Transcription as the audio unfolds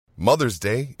Mother's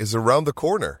Day is around the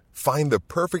corner. Find the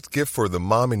perfect gift for the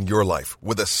mom in your life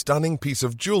with a stunning piece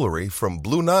of jewelry from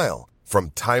Blue Nile.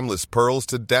 From timeless pearls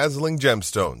to dazzling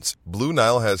gemstones, Blue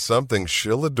Nile has something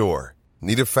she'll adore.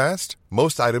 Need it fast?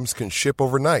 Most items can ship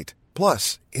overnight.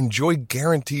 Plus, enjoy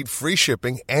guaranteed free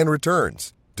shipping and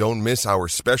returns. Don't miss our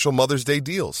special Mother's Day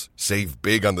deals. Save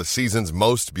big on the season's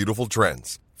most beautiful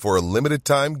trends. For a limited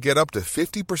time, get up to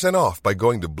 50% off by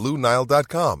going to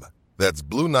BlueNile.com. That's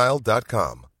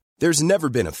BlueNile.com. There's never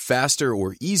been a faster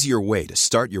or easier way to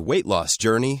start your weight loss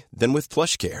journey than with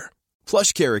PlushCare.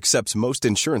 PlushCare accepts most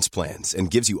insurance plans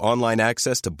and gives you online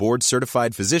access to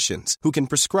board-certified physicians who can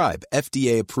prescribe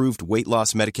FDA-approved weight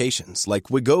loss medications like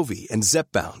Wegovy and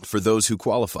Zepbound for those who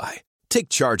qualify. Take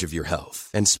charge of your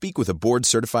health and speak with a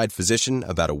board-certified physician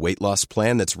about a weight loss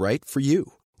plan that's right for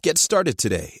you. Get started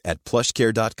today at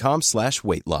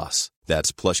plushcare.com/weight loss.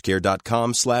 That's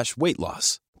plushcare.com/weight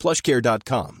loss.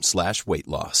 plushcare.com/weight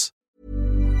loss.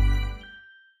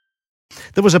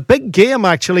 There was a big game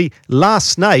actually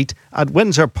last night at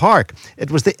Windsor Park.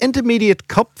 It was the Intermediate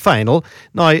Cup final.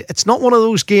 Now, it's not one of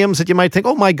those games that you might think,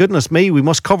 oh my goodness me, we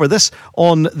must cover this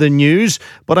on the news.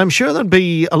 But I'm sure there'd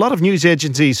be a lot of news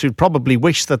agencies who'd probably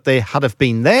wish that they had have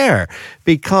been there,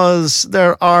 because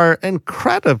there are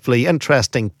incredibly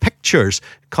interesting pictures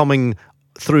coming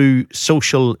through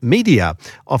social media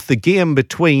of the game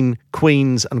between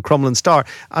Queens and Crumlin Star.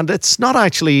 And it's not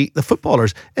actually the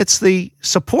footballers, it's the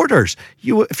supporters.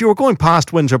 If you were going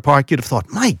past Windsor Park, you'd have thought,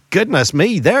 my goodness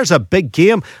me, there's a big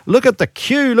game. Look at the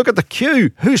queue.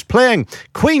 Who's playing?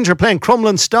 Queens are playing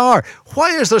Crumlin Star.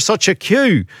 Why is there such a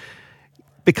queue?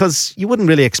 Because you wouldn't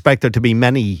really expect there to be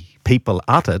many people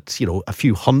at it, a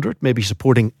few hundred maybe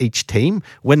supporting each team.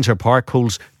 Windsor Park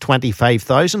holds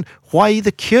 25,000. Why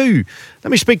the queue?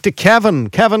 Let me speak to Kevin.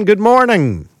 Kevin, good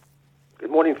morning. Good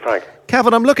morning, Frank.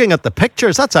 Kevin, I'm looking at the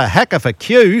pictures. That's a heck of a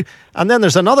queue. And then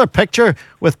there's another picture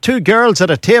with two girls at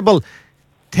a table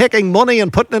taking money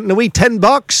and putting it in a wee tin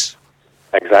box.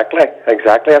 Exactly.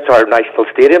 That's our national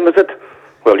stadium, is it?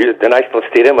 Well, the National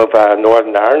Stadium of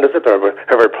Northern Ireland, is it, or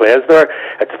whoever plays there?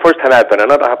 It's the first time I've been in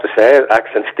it, I have to say,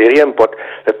 Accent Stadium, but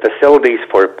the facilities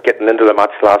for getting into the match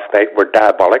last night were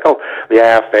diabolical. The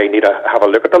IFA need to have a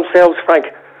look at themselves, Frank.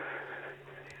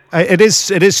 It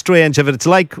is strange. If it's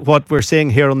like what we're seeing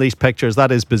here on these pictures,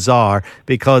 that is bizarre,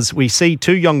 because we see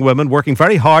two young women working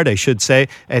very hard, I should say,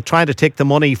 trying to take the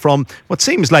money from what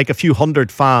seems like a few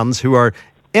hundred fans who are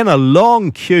in a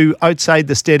long queue outside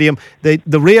the stadium.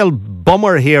 The real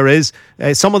bummer here is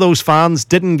some of those fans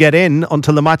didn't get in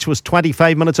until the match was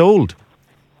 25 minutes old.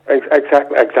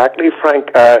 Exactly,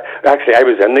 Frank. Actually, I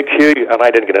was in the queue and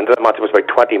I didn't get into the match. It was about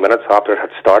 20 minutes after it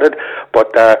had started.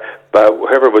 But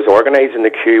whoever was organising the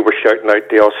queue were shouting out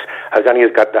to us, has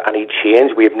anyone got any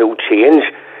change? We have no change.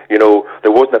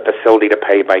 There wasn't a facility to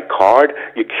pay by card.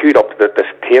 You queued up to this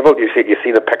table. You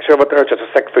see the picture of it there. It's just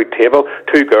a 6-foot table.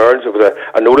 Two girls with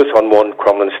a notice on one,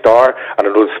 Crumlin Star, and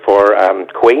a notice for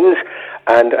Queens.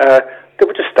 And they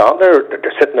were just standing there.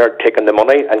 They're sitting there taking the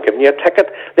money and giving you a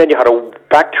ticket. Then you had to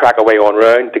backtrack away on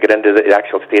round to get into the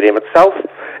actual stadium itself.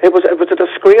 It was a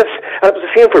disgrace. And it was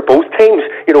the same for both teams.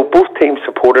 Both teams'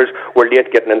 supporters were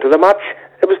late getting into the match.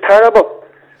 It was terrible.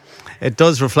 It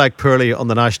does reflect poorly on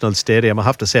the National Stadium. I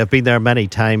have to say, I've been there many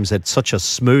times. It's such a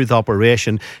smooth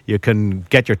operation. You can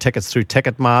get your tickets through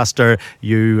Ticketmaster.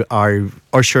 You are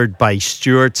ushered by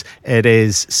stewards. It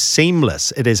is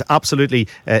seamless. It is absolutely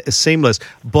seamless.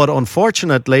 But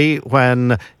unfortunately,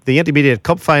 when the Intermediate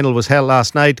Cup final was held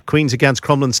last night, Queens against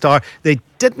Crumlin Star, they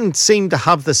didn't seem to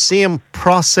have the same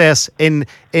process in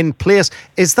place.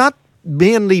 Is that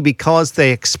mainly because they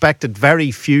expected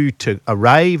very few to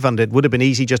arrive and it would have been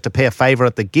easy just to pay a fiver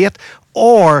at the gate?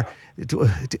 Or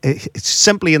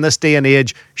simply in this day and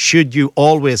age, should you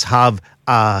always have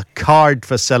a card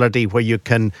facility where you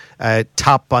can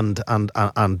tap and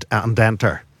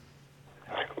enter?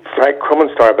 Right,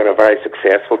 Crumlin Star have been a very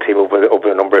successful team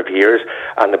over a number of years,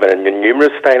 and they've been in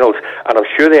numerous finals. And I'm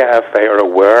sure the IFA are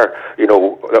aware,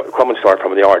 Crumlin Star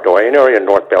from the Ardoyne area in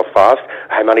North Belfast,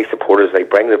 how many supporters they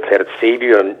bring. They've played at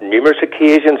Seaview on numerous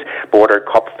occasions, Border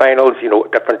Cup finals,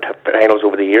 different finals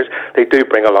over the years. They do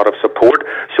bring a lot of support,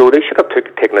 so they should have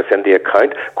taken this into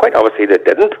account. Quite obviously they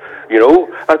didn't,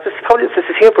 And it's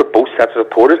the same for both sets of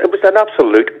supporters. It was an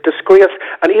absolute disgrace.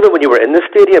 And even when you were in the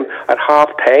stadium at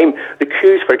half-time, the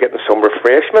queues for getting some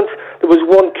refreshments, there was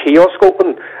one kiosk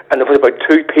open and there was about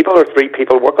 2 people or 3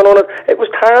 people working on it. It was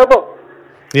terrible.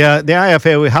 Yeah, the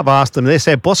IFA, we have asked them. They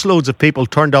say busloads of people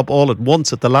turned up all at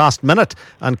once at the last minute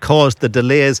and caused the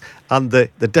delays and the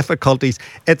difficulties.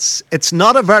 It's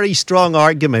not a very strong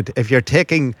argument if you're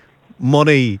taking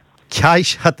money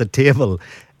cash at the table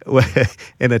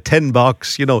in a tin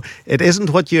box. It isn't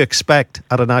what you expect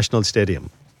at a national stadium.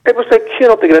 It was like queuing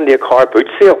up to get into a car boot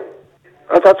sale.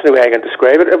 That's the way I can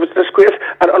describe it. It was a disgrace.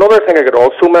 And another thing I could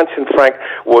also mention, Frank,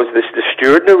 was the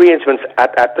stewarding arrangements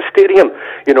at the stadium.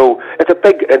 It's a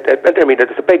big,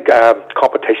 it's a big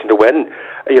competition to win.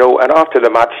 And after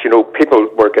the match, people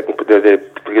were getting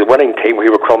the winning team. We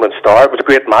were Crumlin Star. It was a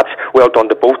great match. Well done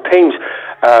to both teams.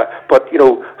 But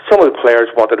some of the players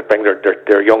wanted to bring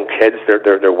their young kids,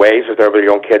 their wives, or their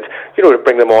young kids, to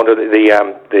bring them onto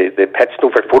the pitch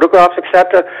for photographs,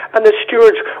 etc. And the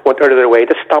stewards went out of their way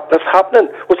to stop this happening,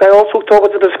 which I also thought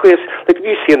was a disgrace. Like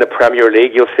you see in the Premier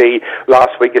League, you'll see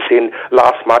last week you've seen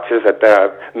last matches at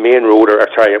Main Road or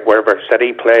wherever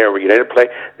City play or United play.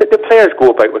 The players go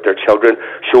about with their children,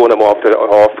 showing them off,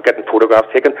 getting photographs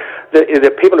taken.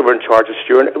 The people who were in charge of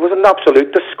stewarding, it was an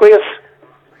absolute disgrace.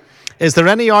 Is there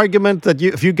any argument that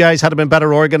if you guys had been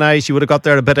better organised, you would have got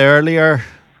there a bit earlier?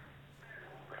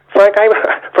 Frank, I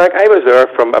was there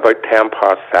from about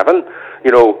 7:10.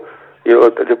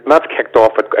 The match kicked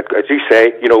off at, as you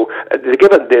say. They gave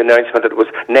the announcement that it was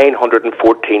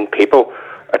 914 people.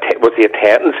 Was the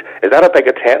attendance? Is that a big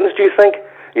attendance? Do you think?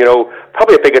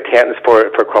 Probably a big attendance for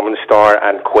Crumlin Star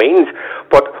and Queens,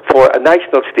 but for a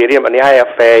national stadium and the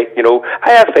IFA,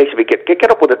 IFA should be get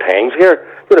up with the times here.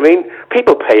 You know what I mean?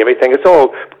 People pay everything. It's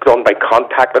all done by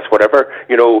contactless, whatever.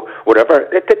 Whatever.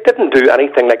 It didn't do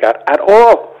anything like that at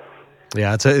all.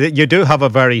 Yeah, you do have a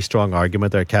very strong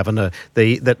argument there, Kevin.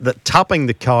 The tapping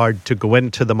the card to go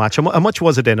into the match. How much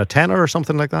was it in? A tenner or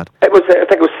something like that? It was. I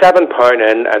think it was £7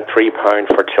 in and £3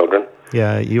 for children.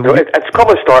 Yeah, it's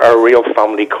Crumlin Star, a real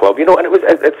family club, and it was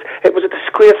a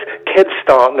disgrace. Kids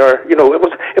starting there, it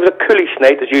was a coolish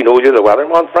night, as you're the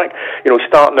weatherman, Frank.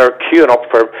 Starting there, queuing up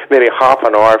for maybe half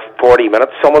an hour, 40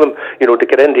 minutes. Some of them, to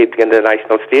get into the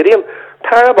national stadium.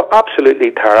 Terrible,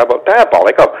 absolutely terrible,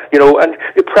 diabolical. And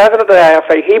the president of the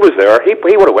IFA, he was there. He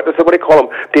would have witnessed it. What do you call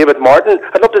him, David Martin?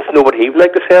 I'd love to know what he'd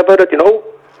like to say about it.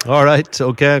 All right,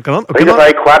 okay. He's a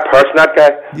very quiet person, that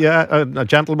guy. Yeah, a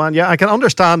gentleman. Yeah, I can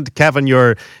understand, Kevin,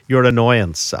 your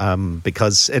annoyance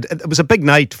because it was a big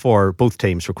night for both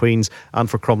teams, for Queens and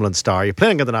for Crumlin Star. You're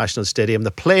playing at the National Stadium.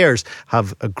 The players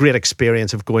have a great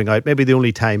experience of going out, maybe the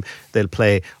only time they'll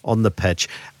play on the pitch.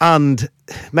 And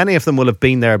many of them will have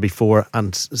been there before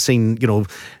and seen,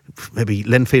 maybe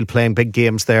Linfield playing big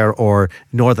games there or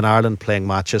Northern Ireland playing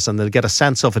matches, and they'll get a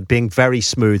sense of it being very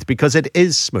smooth, because it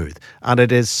is smooth and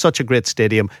it is such a great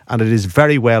stadium and it is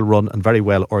very well run and very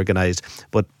well organised.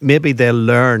 But maybe they'll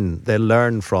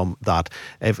learn from that.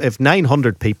 If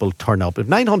 900 people turn up, if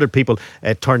 900 people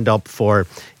turned up for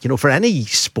any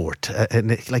sport,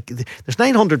 like there's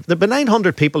 900, there've been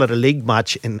 900 people at a league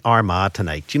match in Armagh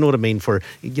tonight. Do you know what I mean? For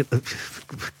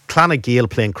Clonagale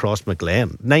playing Cross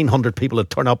McGlen, 900 people would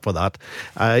turn up for that.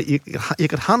 You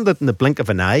could hand it in the blink of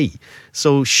an eye.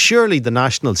 So surely the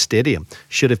National Stadium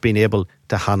should have been able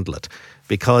to handle it,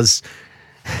 because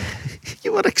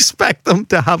you would expect them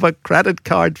to have a credit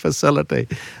card facility.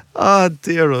 Oh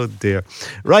dear.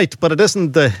 Right, but it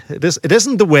isn't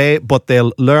the way, but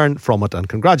they'll learn from it. And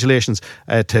congratulations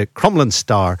to Crumlin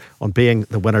Star on being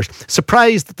the winners.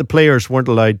 Surprised that the players weren't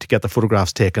allowed to get the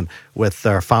photographs taken with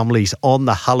their families on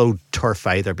the hallowed turf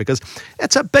either, because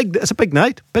it's a big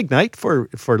night for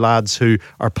lads who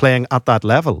are playing at that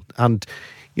level. And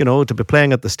to be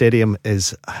playing at the stadium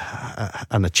is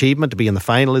an achievement. To be in the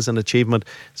final is an achievement.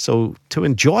 So to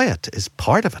enjoy it is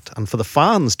part of it. And for the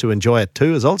fans to enjoy it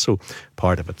too is also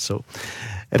part of it. So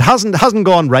it hasn't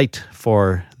gone right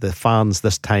for the fans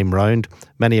this time round,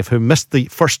 many of whom missed the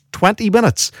first 20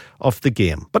 minutes of the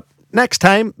game. But next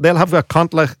time they'll have a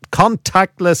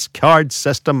contactless card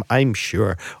system, I'm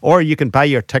sure. Or you can buy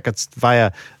your tickets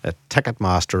via a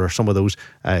Ticketmaster or some of those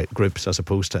groups, as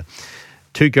opposed to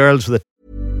two girls with a...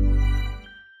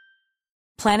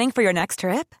 Planning for your next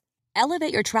trip?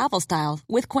 Elevate your travel style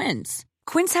with Quince.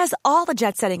 Quince has all the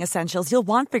jet-setting essentials you'll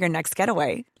want for your next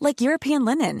getaway, like European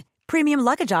linen, premium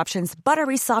luggage options,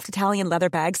 buttery soft Italian leather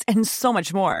bags, and so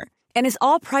much more. And is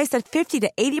all priced at 50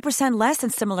 to 80% less than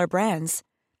similar brands.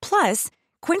 Plus,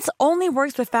 Quince only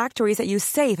works with factories that use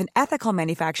safe and ethical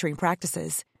manufacturing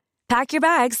practices. Pack your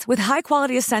bags with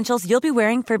high-quality essentials you'll be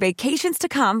wearing for vacations to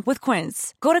come with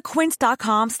Quince. Go to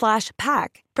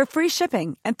quince.com/pack for free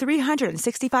shipping and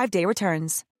 365-day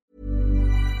returns.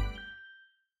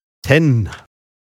 Tin